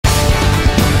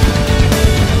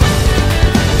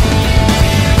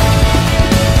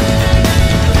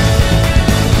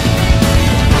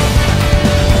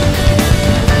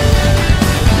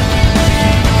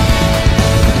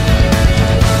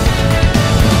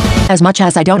As much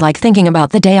as I don't like thinking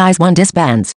about the day IZ*ONE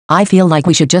disbands, I feel like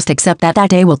we should just accept that that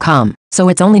day will come. So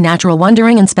it's only natural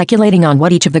wondering and speculating on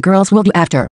what each of the girls will do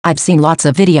after. I've seen lots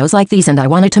of videos like these and I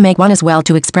wanted to make one as well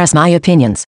to express my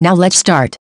opinions. Now let's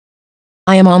start.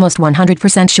 I am almost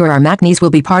 100% sure our Maknaes will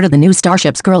be part of the new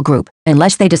Starship's girl group,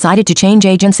 unless they decided to change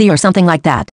agency or something like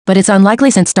that. But it's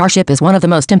unlikely since Starship is one of the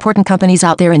most important companies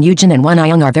out there and Yujin and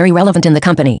Wonyoung are very relevant in the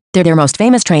company. They're their most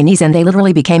famous trainees and they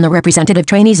literally became the representative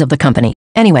trainees of the company.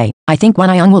 Anyway, I think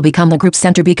Wonyoung will become the group's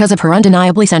center because of her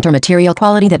undeniably center material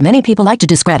quality that many people like to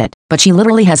discredit. But she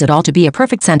literally has it all to be a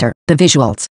perfect center. The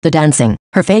visuals, the dancing,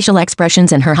 her facial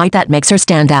expressions and her height that makes her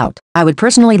stand out. I would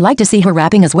personally like to see her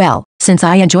rapping as well, since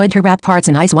I enjoyed her rap parts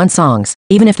in IZ*ONE songs,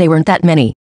 even if they weren't that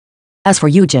many. As for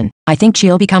Yujin, I think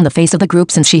she'll become the face of the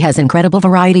group since she has incredible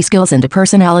variety skills and a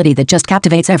personality that just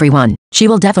captivates everyone. She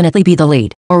will definitely be the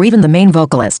lead, or even the main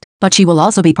vocalist, but she will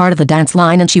also be part of the dance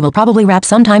line and she will probably rap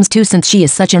sometimes too since she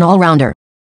is such an all-rounder.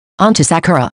 On to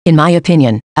Sakura. In my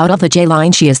opinion, out of the J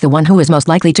line she is the one who is most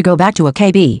likely to go back to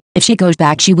AKB. If she goes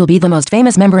back she will be the most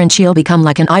famous member and she'll become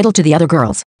like an idol to the other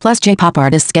girls. Plus J-pop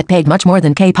artists get paid much more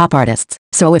than K-pop artists.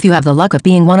 So if you have the luck of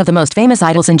being one of the most famous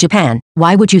idols in Japan,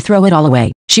 why would you throw it all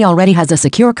away? She already has a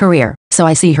secure career, so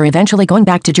I see her eventually going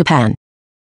back to Japan.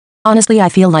 Honestly I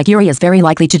feel like Yuri is very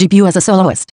likely to debut as a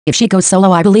soloist. If she goes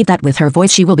solo I believe that with her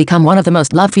voice she will become one of the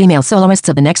most loved female soloists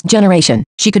of the next generation.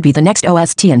 She could be the next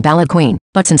OST and ballad queen.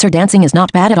 But since her dancing is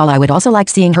not bad at all I would also like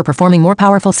seeing her performing more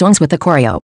powerful songs with the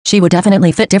choreo. She would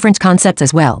definitely fit different concepts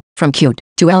as well, from cute,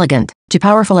 to elegant, to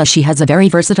powerful as she has a very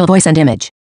versatile voice and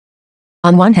image.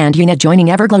 On one hand Yuna joining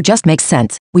Everglow just makes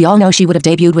sense. We all know she would have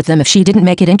debuted with them if she didn't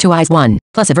make it into IZ*ONE.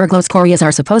 Plus Everglow's choreos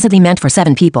are supposedly meant for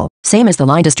 7 people. Same as the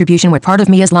line distribution where part of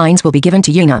Mia's lines will be given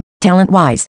to Yuna.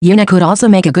 Talent-wise, Yuna could also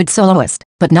make a good soloist,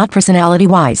 but not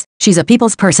personality-wise. She's a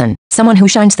people's person, someone who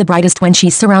shines the brightest when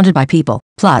she's surrounded by people.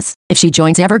 Plus, if she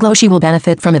joins Everglow she will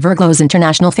benefit from Everglow's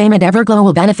international fame and Everglow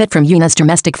will benefit from Yuna's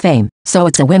domestic fame. So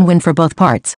it's a win-win for both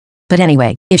parts. But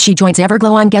anyway, if she joins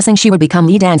Everglow I'm guessing she would become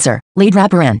lead dancer, lead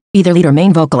rapper and either lead or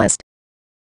main vocalist.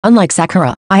 Unlike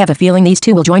Sakura, I have a feeling these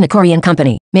two will join a Korean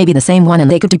company, maybe the same one and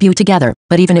they could debut together,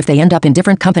 but even if they end up in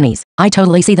different companies, I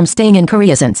totally see them staying in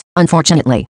Korea since,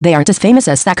 unfortunately, they aren't as famous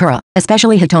as Sakura,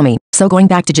 especially Hitomi, so going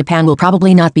back to Japan will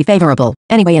probably not be favorable.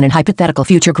 Anyway in an hypothetical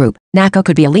future group, Nako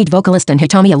could be a lead vocalist and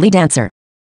Hitomi a lead dancer.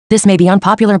 This may be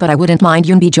unpopular but I wouldn't mind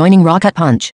Yoonbi joining Rocket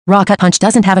Punch. Rocket Punch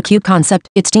doesn't have a cute concept,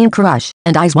 it's teen crush,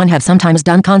 and IZ*ONE have sometimes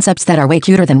done concepts that are way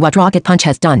cuter than what Rocket Punch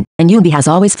has done, and Yoonbi has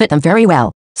always fit them very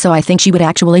well. So I think she would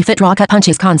actually fit Rocket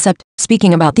Punch's concept.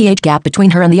 Speaking about the age gap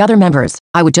between her and the other members,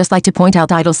 I would just like to point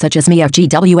out idols such as Mia of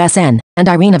GWSN, and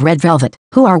Irene of Red Velvet,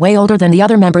 who are way older than the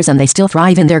other members and they still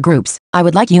thrive in their groups. I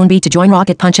would like Yoonbi to join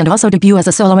Rocket Punch and also debut as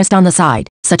a soloist on the side,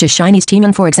 such as Shiny's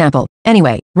Taemin for example.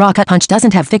 Anyway, Rocket Punch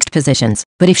doesn't have fixed positions,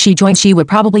 but if she joins she would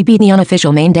probably be the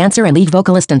unofficial main dancer and lead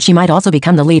vocalist and she might also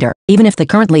become the leader, even if the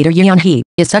current leader Yeon Hee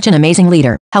is such an amazing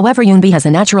leader. However Yoonbi has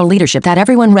a natural leadership that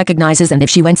everyone recognizes and if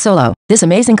she went solo, this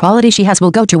amazing quality she has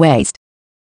will go to waste.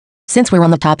 Since we're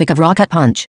on the topic of Rocket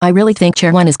Punch, I really think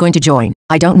Chaewon is going to join.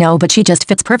 I don't know but she just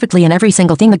fits perfectly in every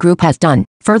single thing the group has done.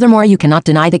 Furthermore you cannot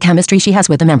deny the chemistry she has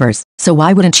with the members, so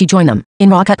why wouldn't she join them? In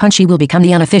Rocket Punch she will become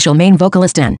the unofficial main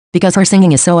vocalist and, because her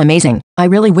singing is so amazing, I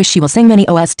really wish she will sing many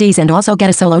OSTs and also get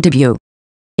a solo debut.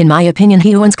 In my opinion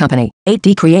Hyun's company,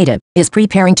 8D Creative, is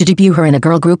preparing to debut her in a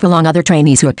girl group along other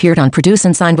trainees who appeared on Produce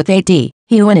and signed with 8D.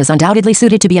 Hyun is undoubtedly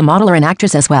suited to be a model or an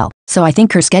actress as well, so I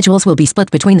think her schedules will be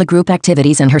split between the group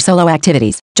activities and her solo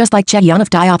activities, just like Chaeyeon of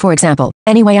DIA for example.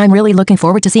 Anyway I'm really looking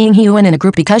forward to seeing Hyun in a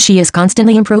group because she is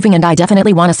constantly improving and I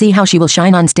definitely want to see how she will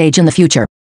shine on stage in the future.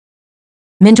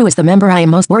 Minju is the member I am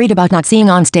most worried about not seeing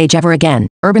on stage ever again.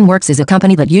 Urban Works is a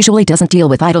company that usually doesn't deal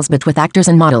with idols but with actors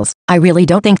and models. I really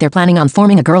don't think they're planning on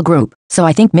forming a girl group, so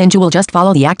I think Minju will just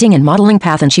follow the acting and modeling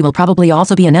path and she will probably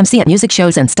also be an MC at music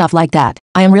shows and stuff like that.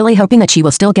 I am really hoping that she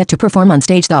will still get to perform on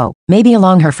stage though, maybe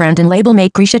along her friend and label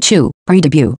mate Grisha Chu.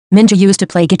 Pre-debut, Minju used to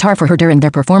play guitar for her during their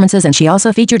performances and she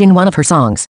also featured in one of her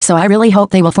songs, so I really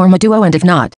hope they will form a duo and if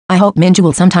not, I hope Minju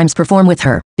will sometimes perform with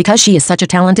her, because she is such a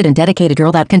talented and dedicated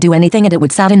girl that can do anything and it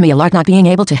would sadden me a lot not being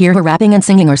able to hear her rapping and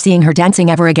singing or seeing her dancing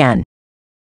ever again.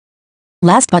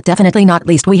 Last but definitely not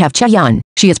least we have Chaeyeon.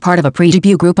 She is part of a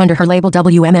pre-debut group under her label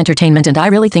WM Entertainment and I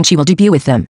really think she will debut with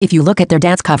them. If you look at their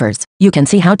dance covers, you can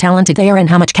see how talented they are and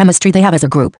how much chemistry they have as a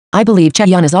group. I believe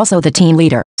Chaeyeon is also the team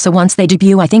leader, so once they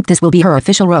debut I think this will be her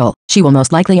official role. She will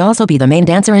most likely also be the main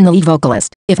dancer and the lead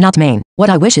vocalist. if not main. What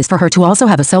I wish is for her to also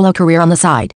have a solo career on the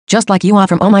side, just like Yua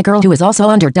from Oh My Girl, who is also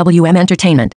under WM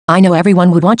Entertainment. I know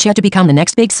everyone would want Che to become the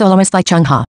next big soloist like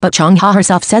Chungha, but Chungha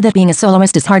herself said that being a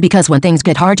soloist is hard because when things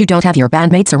get hard you don't have your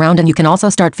bandmates around and you can also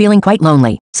start feeling quite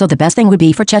lonely. So the best thing would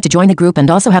be for Che to join the group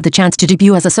and also have the chance to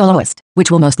debut as a soloist,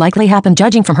 which will most likely happen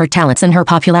judging from her talents and her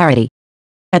popularity.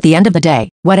 At the end of the day,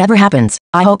 whatever happens,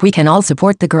 I hope we can all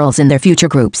support the girls in their future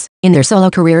groups, in their solo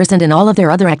careers and in all of their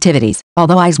other activities.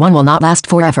 Although IZ*ONE will not last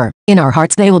forever, in our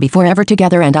hearts they will be forever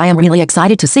together and I am really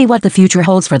excited to see what the future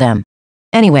holds for them.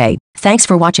 Anyway, thanks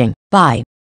for watching, bye.